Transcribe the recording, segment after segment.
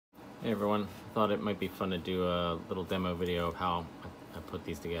Hey everyone, thought it might be fun to do a little demo video of how I put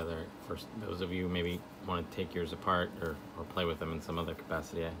these together. For those of you who maybe want to take yours apart or play with them in some other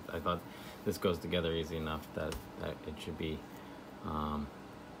capacity, I thought this goes together easy enough that it should be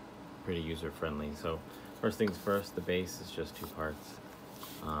pretty user friendly. So first things first, the base is just two parts.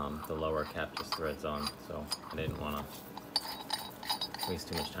 The lower cap just threads on, so I didn't want to waste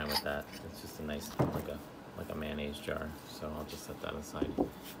too much time with that. It's just a nice, like a mayonnaise jar, so I'll just set that aside.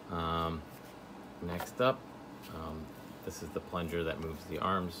 Next up, this is the plunger that moves the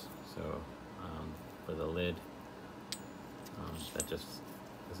arms. So for the lid, that just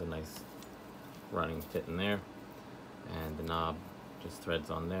is a nice running fit in there, and the knob just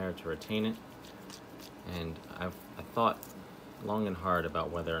threads on there to retain it. And I thought long and hard about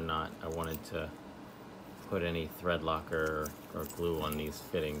whether or not I wanted to put any thread locker or glue on these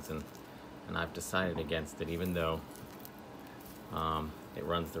fittings, and I've decided against it, even though it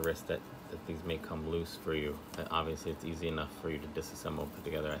runs the risk that these may come loose for you. Obviously it's easy enough for you to disassemble and put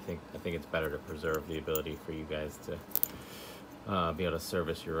together. I think it's better to preserve the ability for you guys to be able to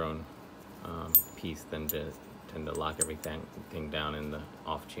service your own piece than to tend to lock everything down in the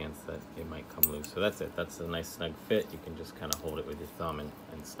off chance that it might come loose. So that's it. That's a nice snug fit. You can just kind of hold it with your thumb and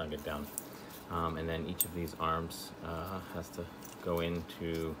snug it down. And then each of these arms has to go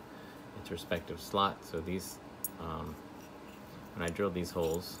into its respective slot. So these, when I drilled these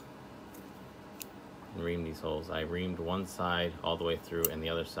holes and reamed these holes, I reamed one side all the way through and the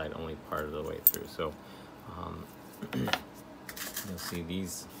other side only part of the way through. So you'll see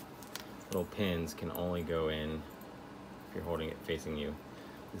these little pins can only go in, if you're holding it facing you,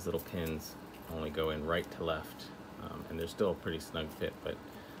 these little pins only go in right to left, and they're still a pretty snug fit, but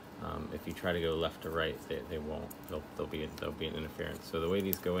if you try to go left to right, they won't. There'll be an interference. So the way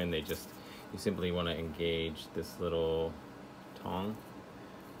these go in, you simply want to engage this little tong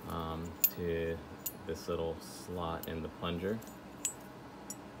to this little slot in the plunger,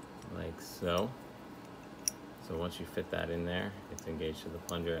 like so. So once you fit that in there, it's engaged to the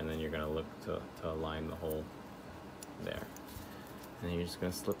plunger, and then you're going to look to align the hole there. And then you're just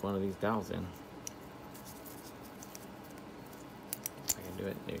going to slip one of these dowels in. I can do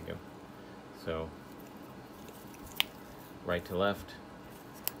it. There you go. So right to left.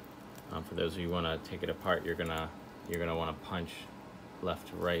 For those of you who want to take it apart, you're gonna want to punch left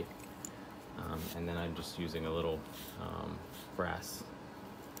to right. And then I'm just using a little brass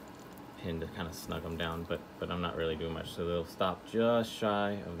pin to kind of snug them down, but I'm not really doing much. So they'll stop just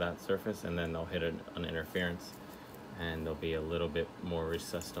shy of that surface, and then they'll hit an interference, and they'll be a little bit more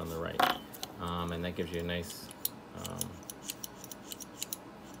recessed on the right. And that gives you a nice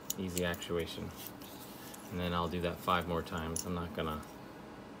easy actuation. And then I'll do that 5 more times. I'm not gonna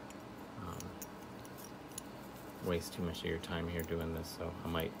waste too much of your time here doing this, so I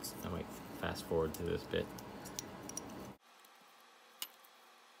might fast forward to this bit.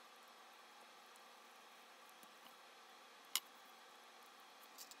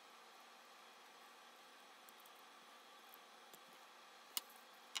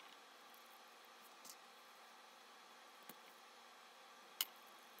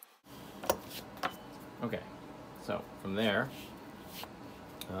 Okay, so from there,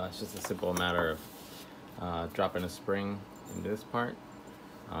 it's just a simple matter of dropping a spring into this part.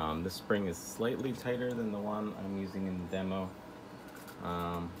 This spring is slightly tighter than the one I'm using in the demo.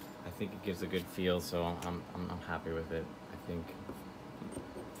 I think it gives a good feel, so I'm happy with it. I think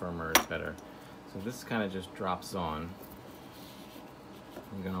firmer is better. So this kind of just drops on.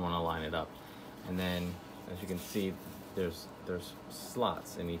 You're gonna want to line it up, and then as you can see, there's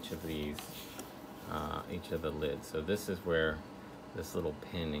slots in each of these. Each of the lids. So this is where this little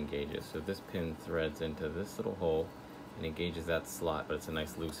pin engages. So this pin threads into this little hole and engages that slot, but it's a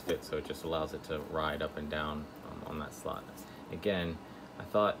nice loose fit, so it just allows it to ride up and down on that slot. Again, I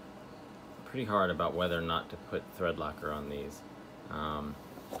thought pretty hard about whether or not to put thread locker on these,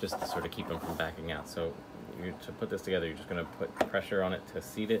 just to sort of keep them from backing out. So to put this together, you're just going to put pressure on it to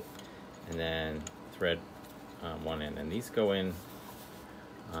seat it, and then thread one end. And these go in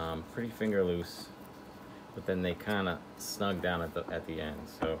pretty finger loose, but then they kind of snug down at the end.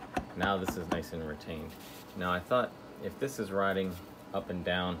 So now this is nice and retained. Now I thought if this is riding up and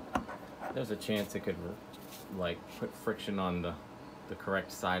down, there's a chance it could like put friction on the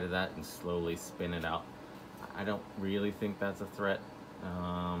correct side of that and slowly spin it out. I don't really think that's a threat.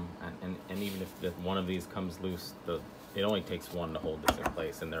 And even if one of these comes loose, it only takes one to hold this in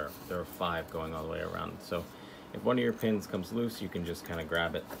place, and there are 5 going all the way around. So if one of your pins comes loose, you can just kind of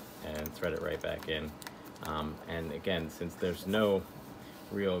grab it and thread it right back in. And again, since there's no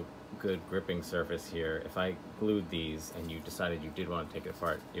real good gripping surface here. If I glued these and you decided you did want to take it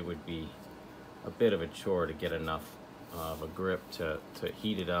apart, it would be a bit of a chore to get enough of a grip to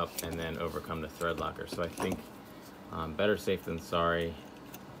heat it up and then overcome the thread locker. So I think better safe than sorry,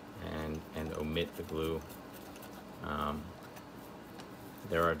 and omit the glue.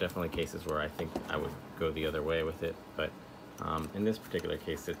 There are definitely cases where I think I would go the other way with it, but in this particular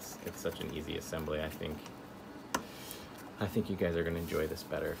case, it's such an easy assembly. I think you guys are going to enjoy this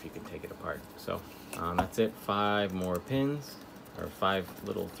better if you can take it apart. So that's it. 5 more pins, or 5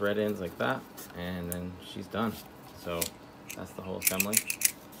 little thread ends like that, and then she's done. So that's the whole assembly.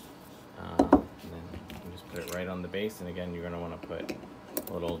 And then you can just put it right on the base, and again, you're going to want to put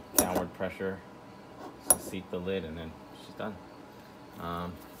a little downward pressure to seat the lid, and then she's done.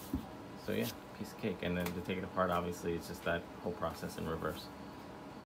 So yeah, piece of cake. And then to take it apart, obviously, it's just that whole process in reverse.